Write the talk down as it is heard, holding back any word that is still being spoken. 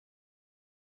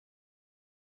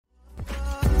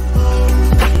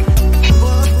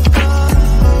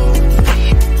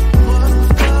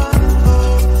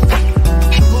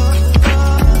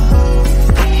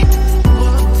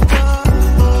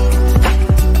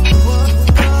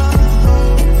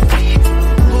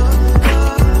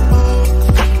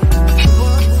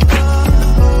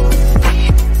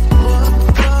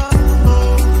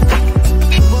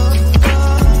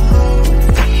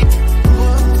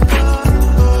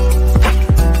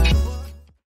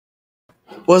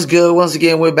What's good? Once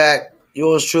again, we're back.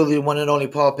 Yours truly, one and only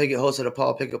Paul Pickett, host of the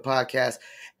Paul Pickett Podcast,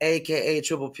 aka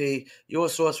Triple P, your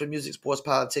source for music, sports,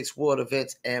 politics, world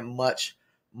events, and much,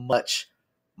 much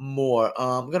more.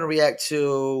 I'm gonna react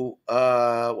to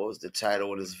what was the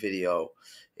title of this video?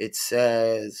 It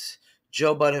says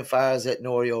Joe Budden fires at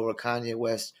N.O.R.E over Kanye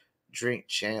West Drink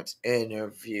Champs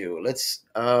interview. We're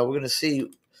gonna see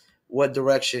what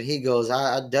direction he goes.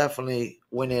 I definitely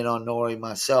went in on N.O.R.E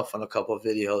myself on a couple of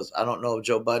videos. I don't know if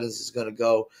Joe Budden is going to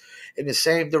go in the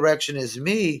same direction as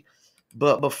me,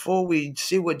 but before we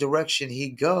see what direction he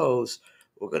goes,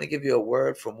 we're going to give you a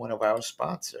word from one of our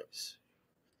sponsors.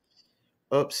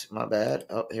 Oops, my bad.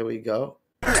 Oh, here we go.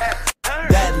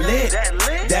 That lit,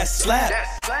 that slap.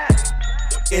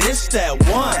 It is that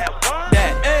one.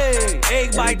 That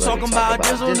everybody talking about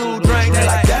this new drink. They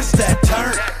like that's that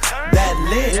turn. That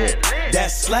lit, that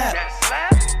slap.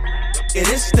 It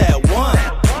is that one.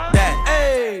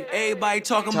 That everybody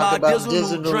talking about this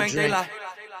new drink.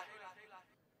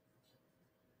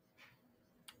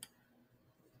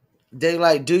 They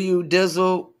like, do you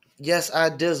dizzle? Yes, I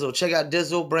dizzle. Check out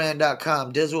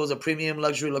dizzlebrand.com. Dizzle is a premium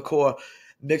luxury liqueur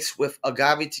mixed with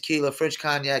agave tequila, French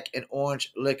cognac, and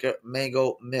orange liquor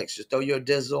mango mix. Just throw your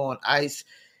dizzle on ice,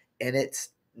 and it's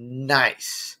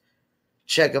nice.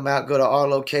 Check them out. Go to our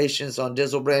locations on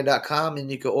dizzlebrand.com, and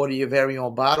you can order your very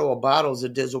own bottle. A bottle is a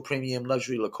Dizzle Premium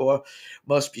Luxury Liqueur.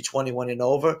 Must be 21 and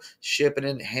over. Shipping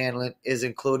and handling is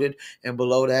included. And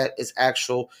below that is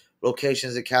actual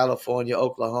locations in California,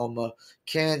 Oklahoma,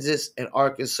 Kansas, and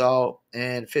Arkansas,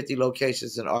 and 50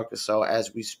 locations in Arkansas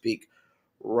as we speak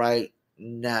right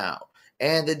now.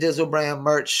 And the Dizzle Brand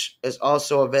merch is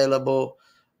also available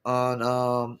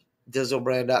on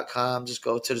dizzlebrand.com. Just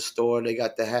go to the store. They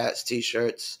got the hats,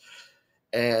 t-shirts,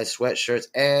 and sweatshirts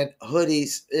and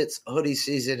hoodies. It's hoodie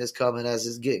season is coming as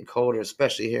it's getting colder,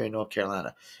 especially here in North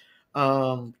Carolina.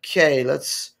 Okay,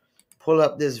 let's pull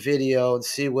up this video and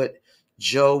see what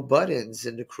Joe Buddens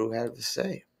and the crew have to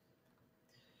say.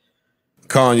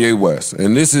 Kanye West,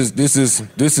 and this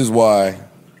is why.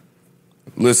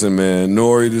 Listen, man,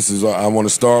 N.O.R.E, I want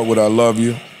to start with I love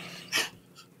you.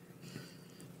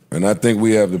 And I think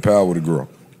we have the power to grow.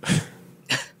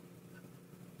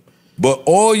 But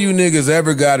all you niggas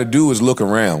ever got to do is look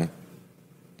around.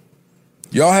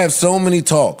 Y'all have so many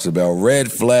talks about red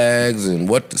flags and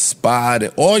what to spot.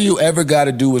 All you ever got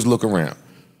to do is look around.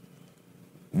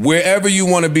 Wherever you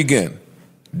want to begin.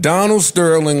 Donald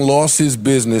Sterling lost his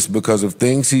business because of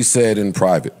things he said in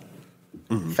private.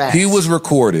 Facts. He was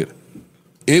recorded.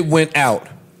 It went out.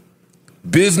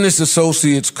 Business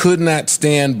associates could not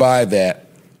stand by that.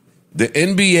 The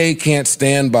NBA can't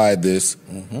stand by this.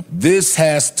 This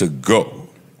has to go.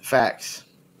 Facts.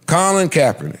 Colin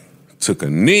Kaepernick took a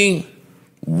knee.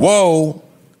 Whoa,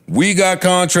 we got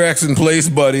contracts in place,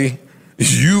 buddy.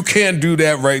 You can't do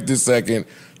that right this second.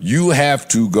 You have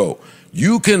to go.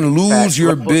 You can lose Facts.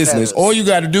 your business. All you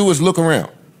got to do is look around.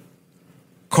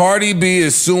 Cardi B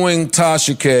is suing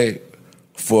Tasha K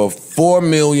for $4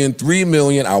 million, $3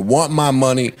 million. I want my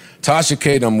money. Tasha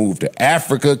K done moved to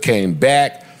Africa, came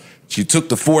back. She took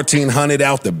the $1,400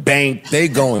 out the bank. They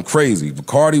going crazy.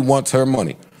 Cardi wants her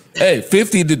money. Hey,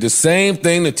 50 did the same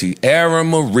thing to Tiara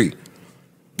Marie.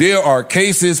 There are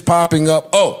cases popping up.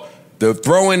 Oh, they're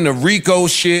throwing the RICO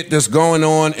shit that's going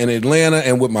on in Atlanta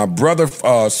and with my brother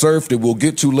Surf that we'll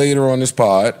get to later on this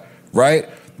pod, right?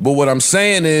 But what I'm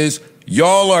saying is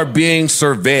y'all are being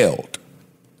surveilled.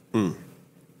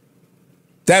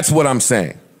 That's what I'm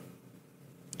saying.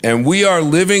 And we are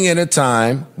living in a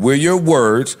time where your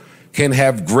words can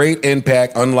have great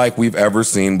impact unlike we've ever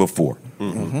seen before.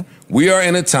 We are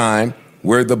in a time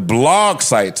where the blog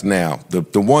sites now,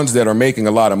 the ones that are making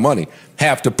a lot of money,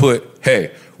 have to put,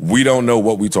 hey, we don't know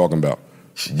what we talking about.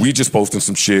 We just posting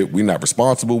some shit. We not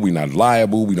responsible. We not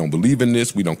liable. We don't believe in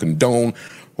this. We don't condone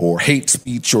or hate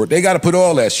speech. Or they got to put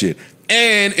all that shit.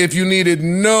 And if you needed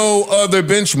no other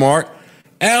benchmark,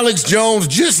 Alex Jones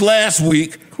just last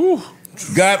week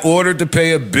got ordered to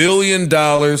pay $1 billion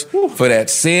for that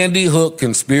Sandy Hook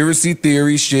conspiracy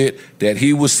theory shit that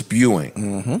he was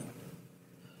spewing.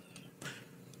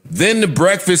 Then the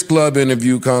Breakfast Club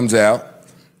interview comes out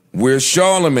where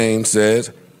Charlemagne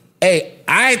says, hey,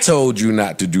 I told you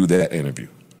not to do that interview.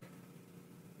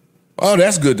 Oh,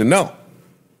 that's good to know.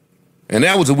 And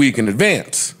that was a week in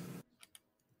advance.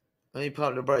 Let me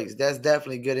pump the brakes. That's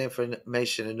definitely good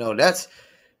information to know.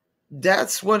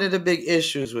 That's one of the big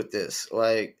issues with this.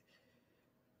 Like,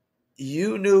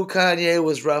 you knew Kanye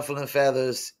was ruffling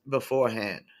feathers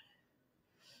beforehand.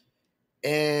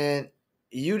 And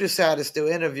you decided to still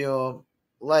interview him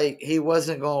like he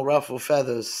wasn't going to ruffle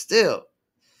feathers still.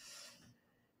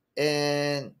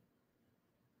 And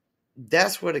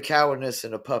That's where the cowardness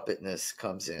and the puppetness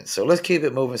comes in. So let's keep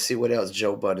it moving, see what else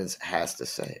Joe Budden has to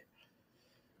say.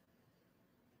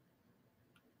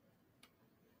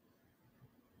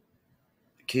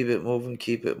 Keep it moving,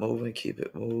 keep it moving, keep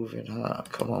it moving, huh?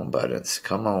 Come on, Buttons.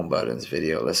 Come on, Buttons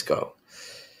video. Let's go.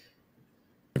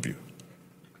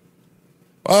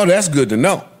 Oh, that's good to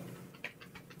know.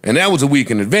 And that was a week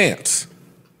in advance.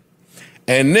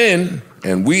 And then,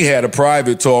 and we had a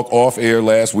private talk off air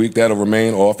last week that'll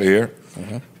remain off air.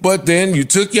 Mm-hmm. But then you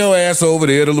took your ass over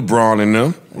there to LeBron and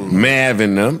them, Mav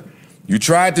and them. You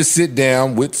tried to sit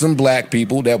down with some black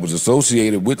people that was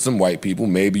associated with some white people.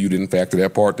 Maybe you didn't factor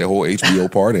that part, that whole HBO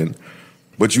part in.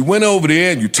 But you went over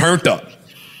there and you turned up.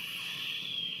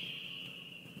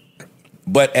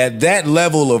 But at that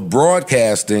level of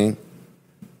broadcasting,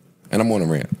 and I'm on a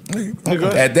rant.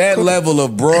 At that level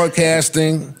of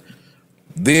broadcasting,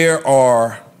 there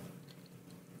are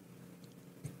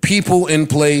people in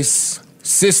place,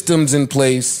 systems in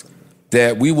place,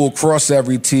 that we will cross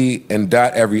every T and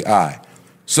dot every I.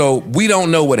 So we don't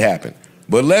know what happened.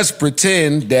 But let's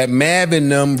pretend that Mav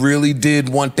and them really did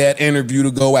want that interview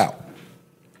to go out.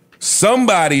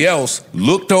 Somebody else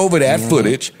looked over that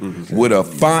footage with a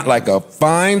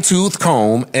fine-tooth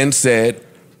comb and said,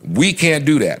 we can't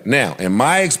do that. Now, in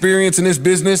my experience in this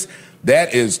business,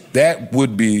 that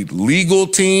would be legal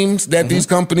teams that these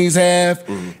companies have,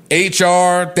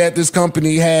 HR that this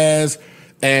company has,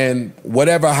 and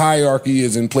whatever hierarchy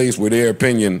is in place where their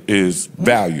opinion is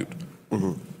valued.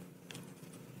 A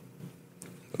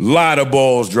lot of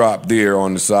balls dropped there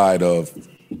on the side of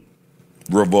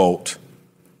Revolt,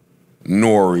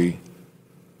 N.O.R.E.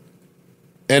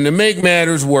 And to make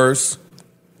matters worse,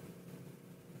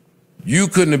 you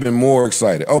couldn't have been more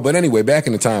excited. Oh, but anyway, back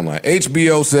in the timeline,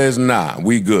 HBO says, nah,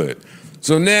 we good.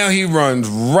 So now he runs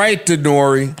right to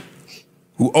N.O.R.E.,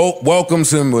 who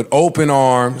welcomes him with open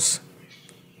arms.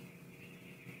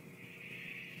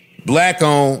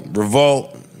 Black-owned,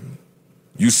 Revolt.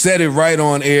 You said it right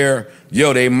on air.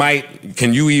 Yo,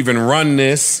 can you even run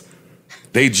this?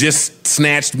 They just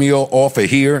snatched me off of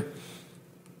here.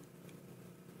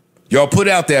 Y'all put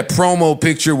out that promo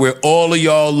picture where all of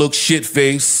y'all look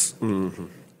shit-faced.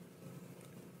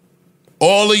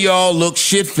 All of y'all look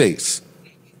shit-faced.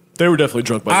 They were definitely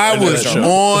drunk by I was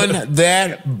on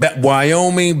that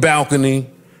Wyoming balcony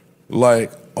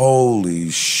like, holy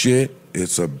shit.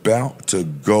 It's about to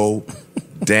go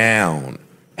down.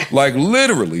 Like,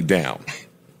 literally down.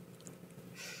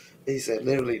 He said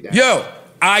literally down. Yo,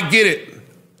 I get it.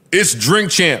 It's Drink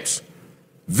Champs.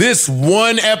 This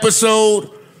one episode,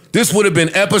 this would have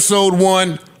been episode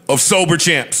 1 of Sober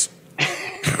Champs.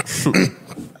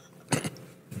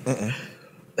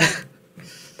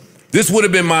 This would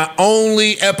have been my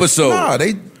only episode. Nah,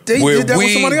 they did that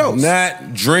with somebody else.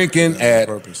 Not drinking at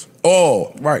purpose.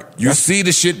 all. Right. You see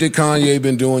the shit that Kanye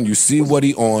been doing. You see what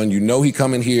he on. You know he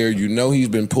coming here. You know he's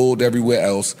been pulled everywhere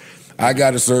else. I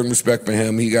got a certain respect for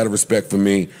him. He got a respect for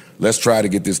me. Let's try to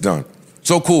get this done.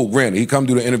 So cool, granted. He come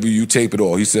do the interview. You tape it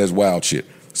all. He says wild shit.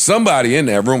 Somebody in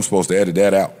that room supposed to edit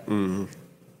that out.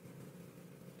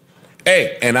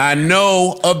 Hey, and I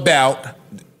know about,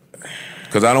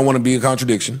 because I don't want to be a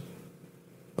contradiction.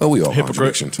 Well, we all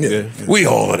contradictions. Yeah. We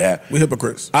all of that. We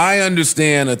hypocrites. I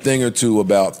understand a thing or two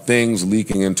about things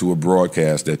leaking into a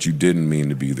broadcast that you didn't mean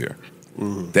to be there.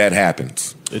 That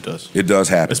happens. It does. It does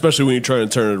happen. Especially when you're trying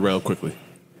to turn it around quickly.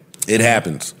 It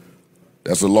happens.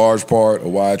 That's a large part of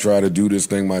why I try to do this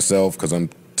thing myself, because I'm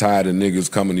tired of niggas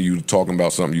coming to you talking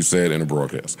about something you said in a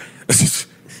broadcast.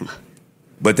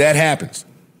 But that happens.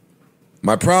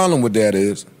 My problem with that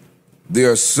is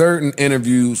there are certain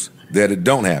interviews that it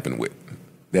don't happen with,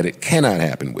 that it cannot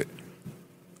happen with.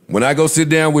 When I go sit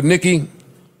down with Nikki,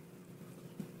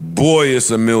 boy,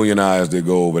 it's a million eyes that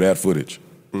go over that footage.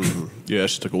 Yeah, that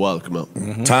shit took a while to come out.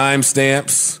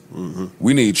 Timestamps.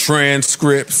 We need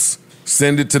transcripts.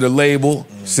 Send it to the label.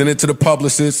 Send it to the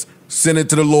publicist. Send it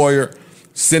to the lawyer.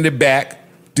 Send it back.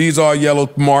 These are yellow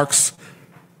marks.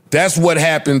 That's what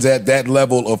happens at that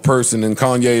level of person, and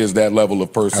Kanye is that level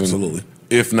of person. Absolutely.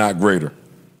 If not greater.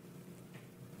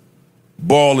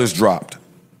 Ball is dropped.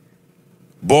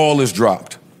 Ball is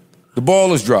dropped. The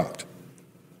ball is dropped.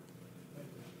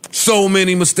 So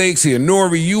many mistakes here.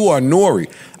 N.O.R.E, you are N.O.R.E.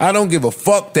 I don't give a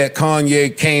fuck that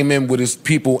Kanye came in with his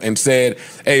people and said,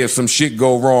 hey, if some shit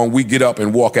go wrong, we get up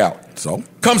and walk out. So?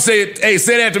 Come say it. Hey,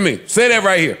 say that to me. Say that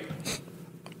right here.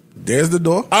 There's the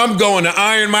door. I'm going to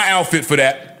iron my outfit for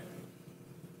that.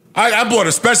 I bought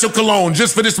a special cologne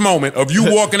just for this moment of you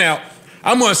walking out.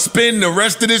 I'm going to spend the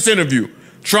rest of this interview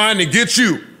trying to get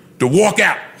you to walk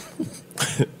out.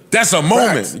 That's a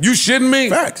moment. Facts. You shitting me?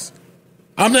 Facts.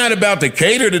 I'm not about to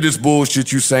cater to this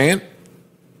bullshit you saying.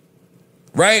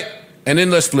 right? And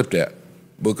then let's flip that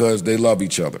because they love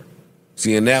each other.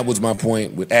 See, and that was my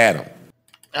point with Adam.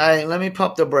 All right, let me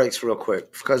pump the brakes real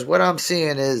quick because what I'm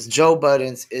seeing is Joe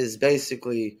Budden is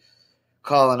basically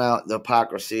calling out the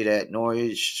hypocrisy that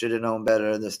N.O.R.E should have known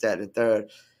better, this, that, and the third.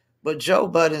 But Joe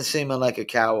Budden seeming like a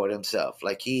coward himself.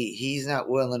 Like he's not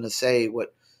willing to say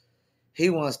what he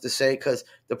wants to say because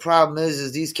the problem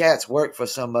is these cats work for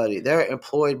somebody. They're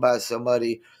employed by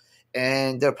somebody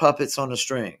and they're puppets on a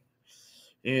string.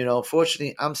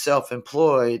 Fortunately, I'm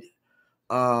self-employed.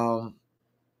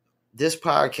 This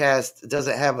podcast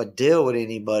doesn't have a deal with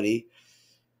anybody.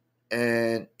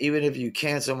 And even if you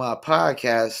cancel my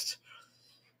podcast,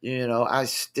 I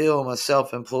still am a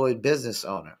self-employed business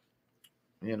owner,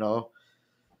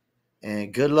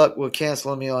 and good luck with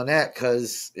canceling me on that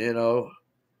because,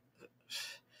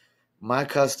 my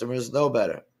customers know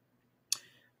better.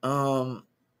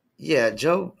 Yeah,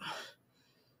 Joe,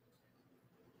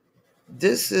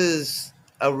 this is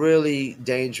a really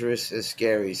dangerous and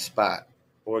scary spot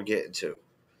we're getting to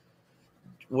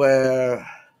where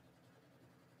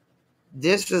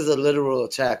this is a literal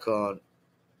attack on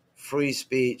free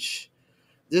speech.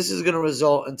 This is going to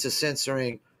result into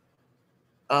censoring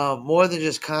more than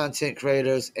just content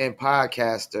creators and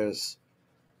podcasters.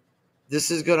 This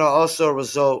is going to also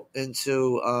result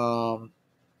into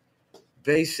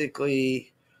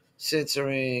basically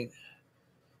censoring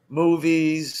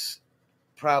movies,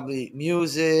 probably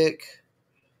music,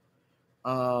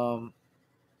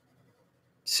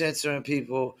 censoring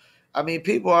people. I mean,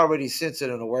 people are already censored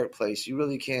in the workplace. You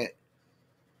really can't,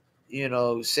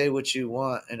 say what you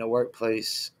want in the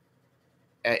workplace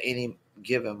at any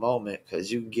given moment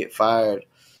because you can get fired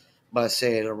by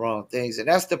saying the wrong things. And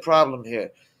that's the problem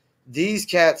here. These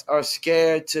cats are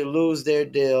scared to lose their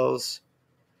deals,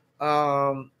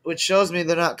 which shows me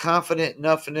they're not confident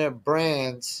enough in their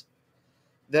brands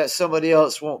that somebody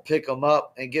else won't pick them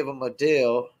up and give them a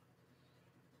deal.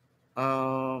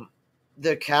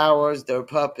 They're cowards. They're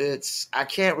puppets. I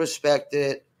can't respect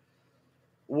it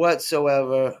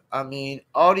whatsoever. I mean,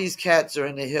 all these cats are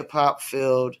in the hip-hop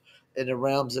field, in the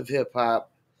realms of hip-hop,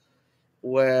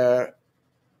 where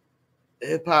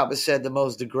hip-hop has said the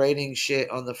most degrading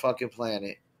shit on the fucking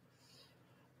planet.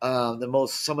 Some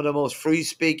of the most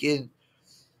free-speaking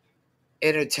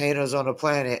entertainers on the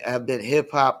planet have been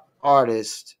hip-hop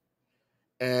artists,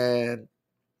 and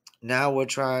now we're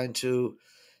trying to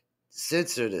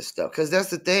censor this stuff. Because that's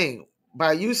the thing.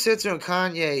 By you censoring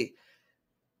Kanye,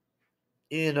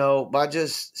 by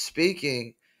just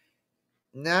speaking,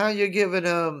 now you're giving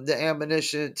them the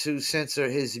ammunition to censor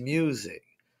his music.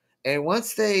 And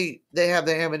once they have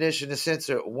the ammunition to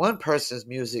censor one person's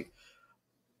music,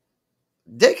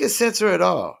 they can censor it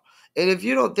all. And if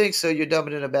you don't think so, you're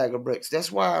dumbing in a bag of bricks.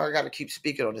 That's why I got to keep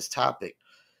speaking on this topic.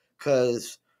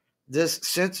 Because this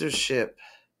censorship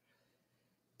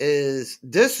is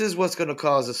what's going to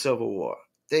cause a civil war.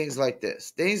 Things like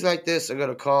this. Things like this are going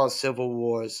to cause civil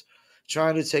wars,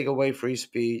 trying to take away free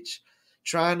speech,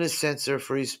 trying to censor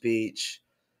free speech,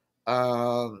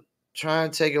 trying to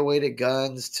take away the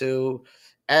guns too.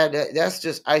 And that's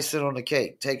just icing on the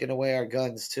cake, taking away our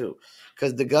guns too.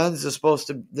 Because the guns are supposed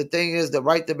to, the thing is, the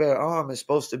right to bear arms is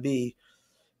supposed to be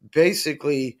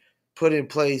basically put in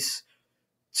place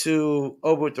to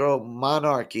overthrow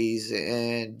monarchies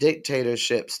and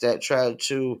dictatorships that try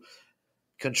to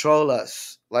control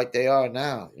us like they are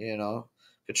now,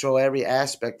 control every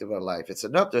aspect of our life. It's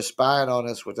enough they're spying on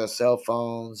us with our cell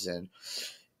phones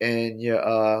and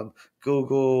your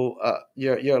Google,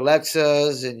 your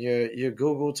Alexas and your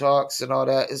Google Talks and all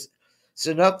that. It's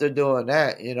enough they're doing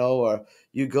that, or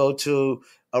you go to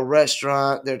a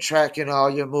restaurant, they're tracking all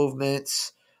your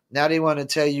movements. Now they want to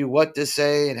tell you what to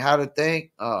say and how to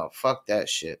think. Oh, fuck that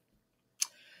shit.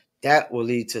 That will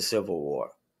lead to civil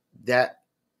war. That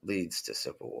leads to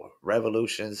civil war.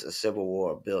 Revolutions and civil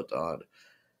war built on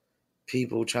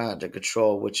people trying to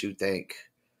control what you think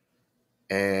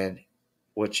and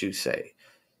what you say.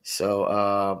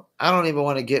 So I don't even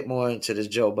want to get more into this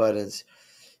Joe Budden's.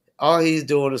 All he's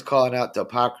doing is calling out the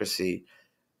hypocrisy,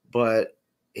 but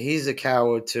he's a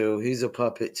coward too. He's a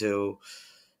puppet too.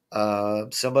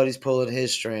 Somebody's pulling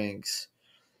his strings,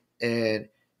 and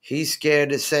he's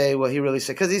scared to say what he really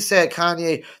said. Because he said,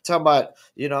 Kanye, talking about,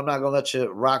 I'm not going to let you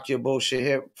rock your bullshit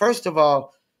here. First of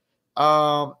all,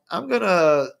 I'm going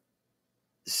to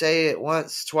say it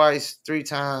once, twice, three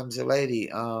times, a lady.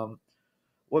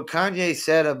 What Kanye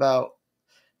said about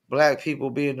black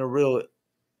people being the real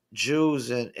Jews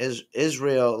and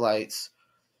Israelites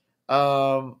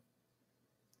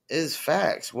is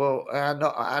facts. Well,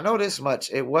 I know this much.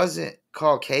 It wasn't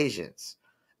Caucasians.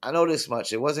 I know this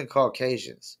much. It wasn't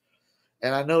Caucasians.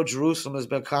 And I know Jerusalem has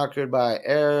been conquered by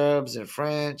Arabs and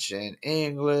French and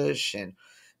English and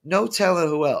no telling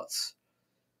who else.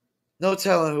 No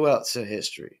telling who else in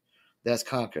history that's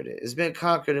conquered it. It's been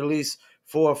conquered at least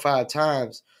 4 or 5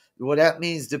 times. Well, that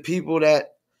means the people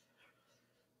that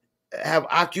have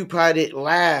occupied it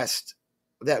last,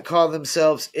 that call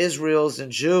themselves Israels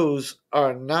and Jews,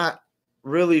 are not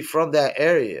really from that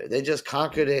area. They just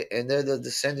conquered it, and they're the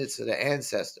descendants of the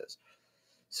ancestors.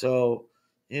 So,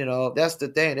 that's the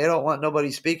thing. They don't want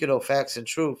nobody speaking of facts and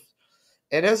truth.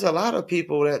 And there's a lot of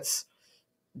people it's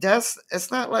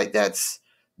not like that's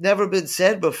never been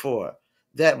said before,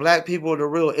 that black people are the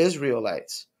real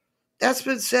Israelites. That's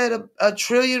been said a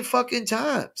trillion fucking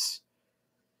times.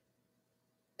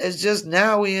 It's just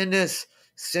now we in this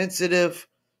sensitive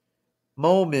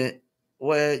moment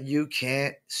where you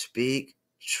can't speak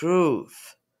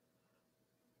truth.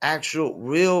 Actual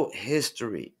real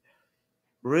history.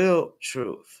 Real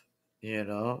truth.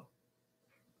 Yeah,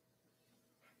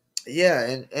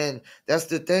 and that's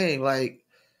the thing. Like,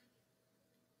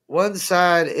 one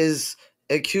side is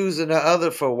accusing the other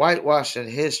for whitewashing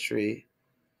history,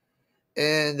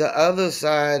 and the other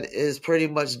side is pretty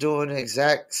much doing the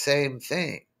exact same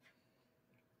thing.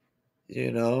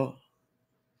 It's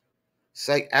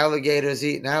like alligators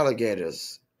eating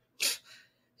alligators.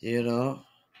 Like,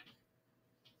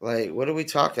 what are we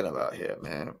talking about here,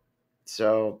 man?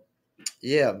 So,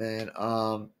 yeah, man.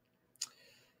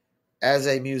 As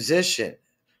a musician,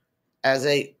 as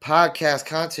a podcast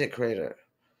content creator,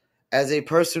 as a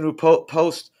person who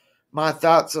posts my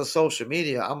thoughts on social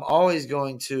media, I'm always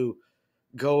going to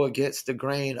go against the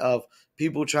grain of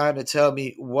people trying to tell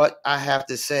me what I have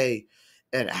to say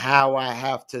and how I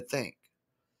have to think.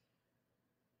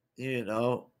 And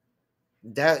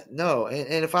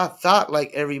if I thought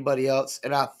like everybody else,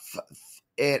 and I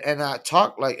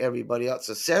talked like everybody else,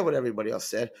 or said what everybody else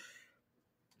said,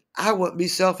 I wouldn't be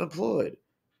self-employed.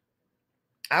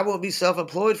 I wouldn't be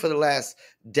self-employed for the last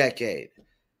decade.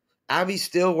 I'd be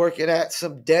still working at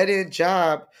some dead-end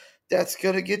job that's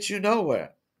going to get you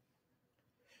nowhere.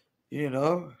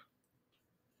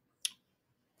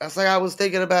 That's like I was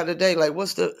thinking about today. Like,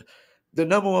 what's the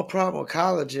number one problem with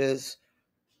college is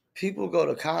people go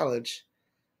to college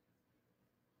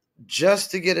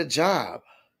just to get a job.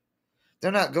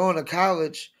 They're not going to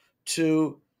college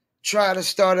to try to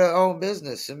start their own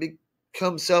business and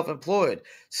become self-employed.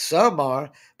 Some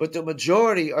are, but the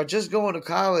majority are just going to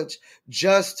college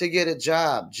just to get a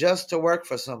job, just to work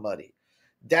for somebody.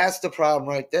 That's the problem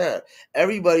right there.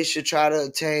 Everybody should try to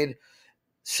attain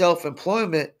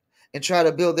self-employment and try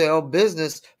to build their own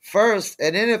business first.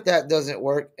 And then if that doesn't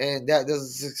work and that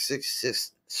doesn't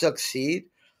succeed,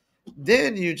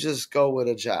 then you just go with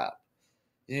a job,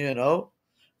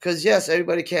 Because, yes,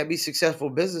 everybody can't be successful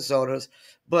business owners,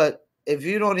 but if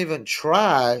you don't even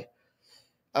try,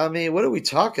 I mean, what are we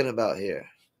talking about here?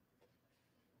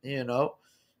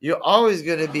 You're always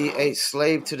going to be a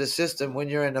slave to the system when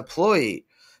you're an employee.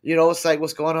 It's like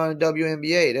what's going on in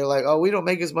WNBA. They're like, oh, we don't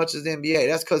make as much as the NBA.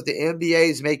 That's because the NBA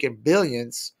is making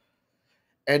billions,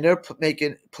 and they're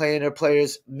paying their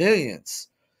players millions.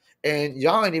 And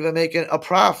y'all ain't even making a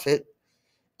profit,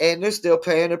 and they're still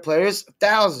paying their players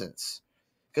thousands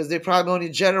because they probably only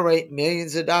generate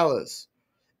millions of dollars.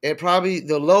 And probably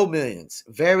the low millions,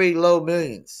 very low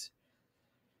millions.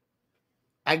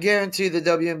 I guarantee the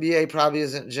WNBA probably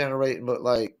isn't generating but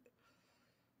like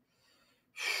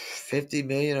 50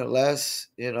 million or less.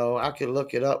 I could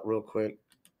look it up real quick.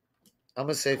 I'm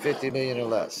going to say 50 million or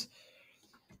less.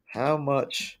 How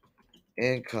much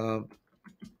income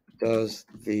does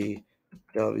the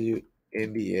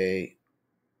WNBA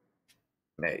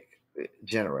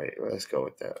generate? Let's go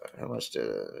with that. How much did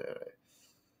it?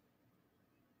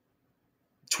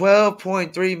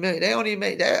 12.3 million. They only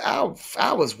make that.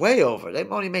 I was way over. They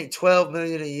only make 12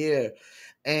 million a year,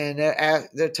 and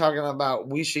they're talking about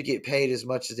we should get paid as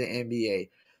much as the NBA.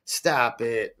 Stop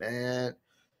it, man.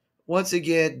 Once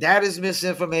again, that is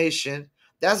misinformation.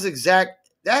 That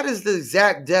is the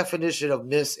exact definition of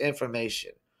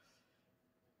misinformation.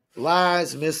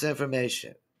 Lies,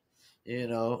 misinformation.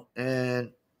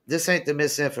 And this ain't the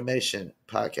misinformation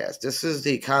podcast. This is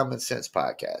the Common Sense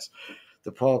podcast,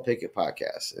 the Paul Pickett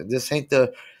podcast. And this ain't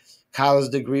the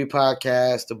college degree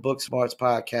podcast, the book smarts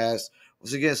podcast.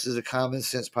 Once again, this is a Common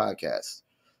Sense podcast.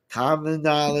 Common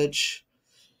knowledge,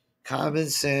 common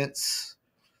sense,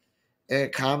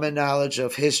 and common knowledge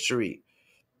of history.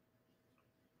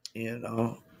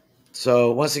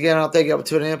 So once again, I'll thank you for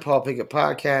tuning in, Paul Pickett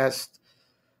podcast.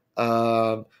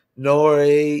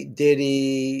 N.O.R.E,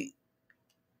 Diddy,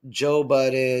 Joe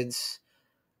Buddens,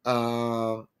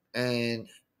 and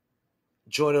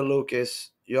Jordan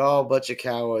Lucas, you're all a bunch of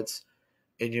cowards,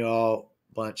 and you're all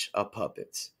a bunch of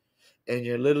puppets. And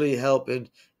you're literally helping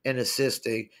and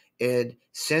assisting in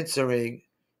censoring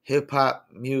hip-hop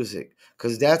music,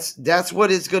 because that's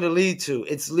what it's going to lead to.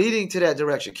 It's leading to that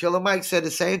direction. Killer Mike said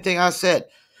the same thing I said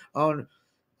on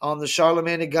the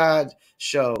Charlemagne the God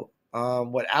show,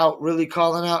 without really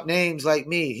calling out names like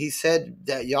me. He said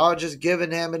that y'all just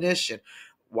giving ammunition.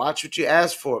 Watch what you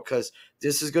ask for, because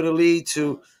this is going to lead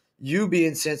to you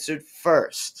being censored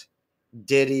first.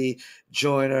 Diddy,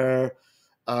 Joyner,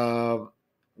 N.O.R.E,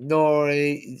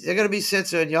 they're going to be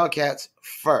censoring y'all cats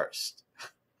first.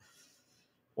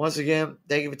 Once again,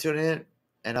 thank you for tuning in,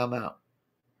 and I'm out.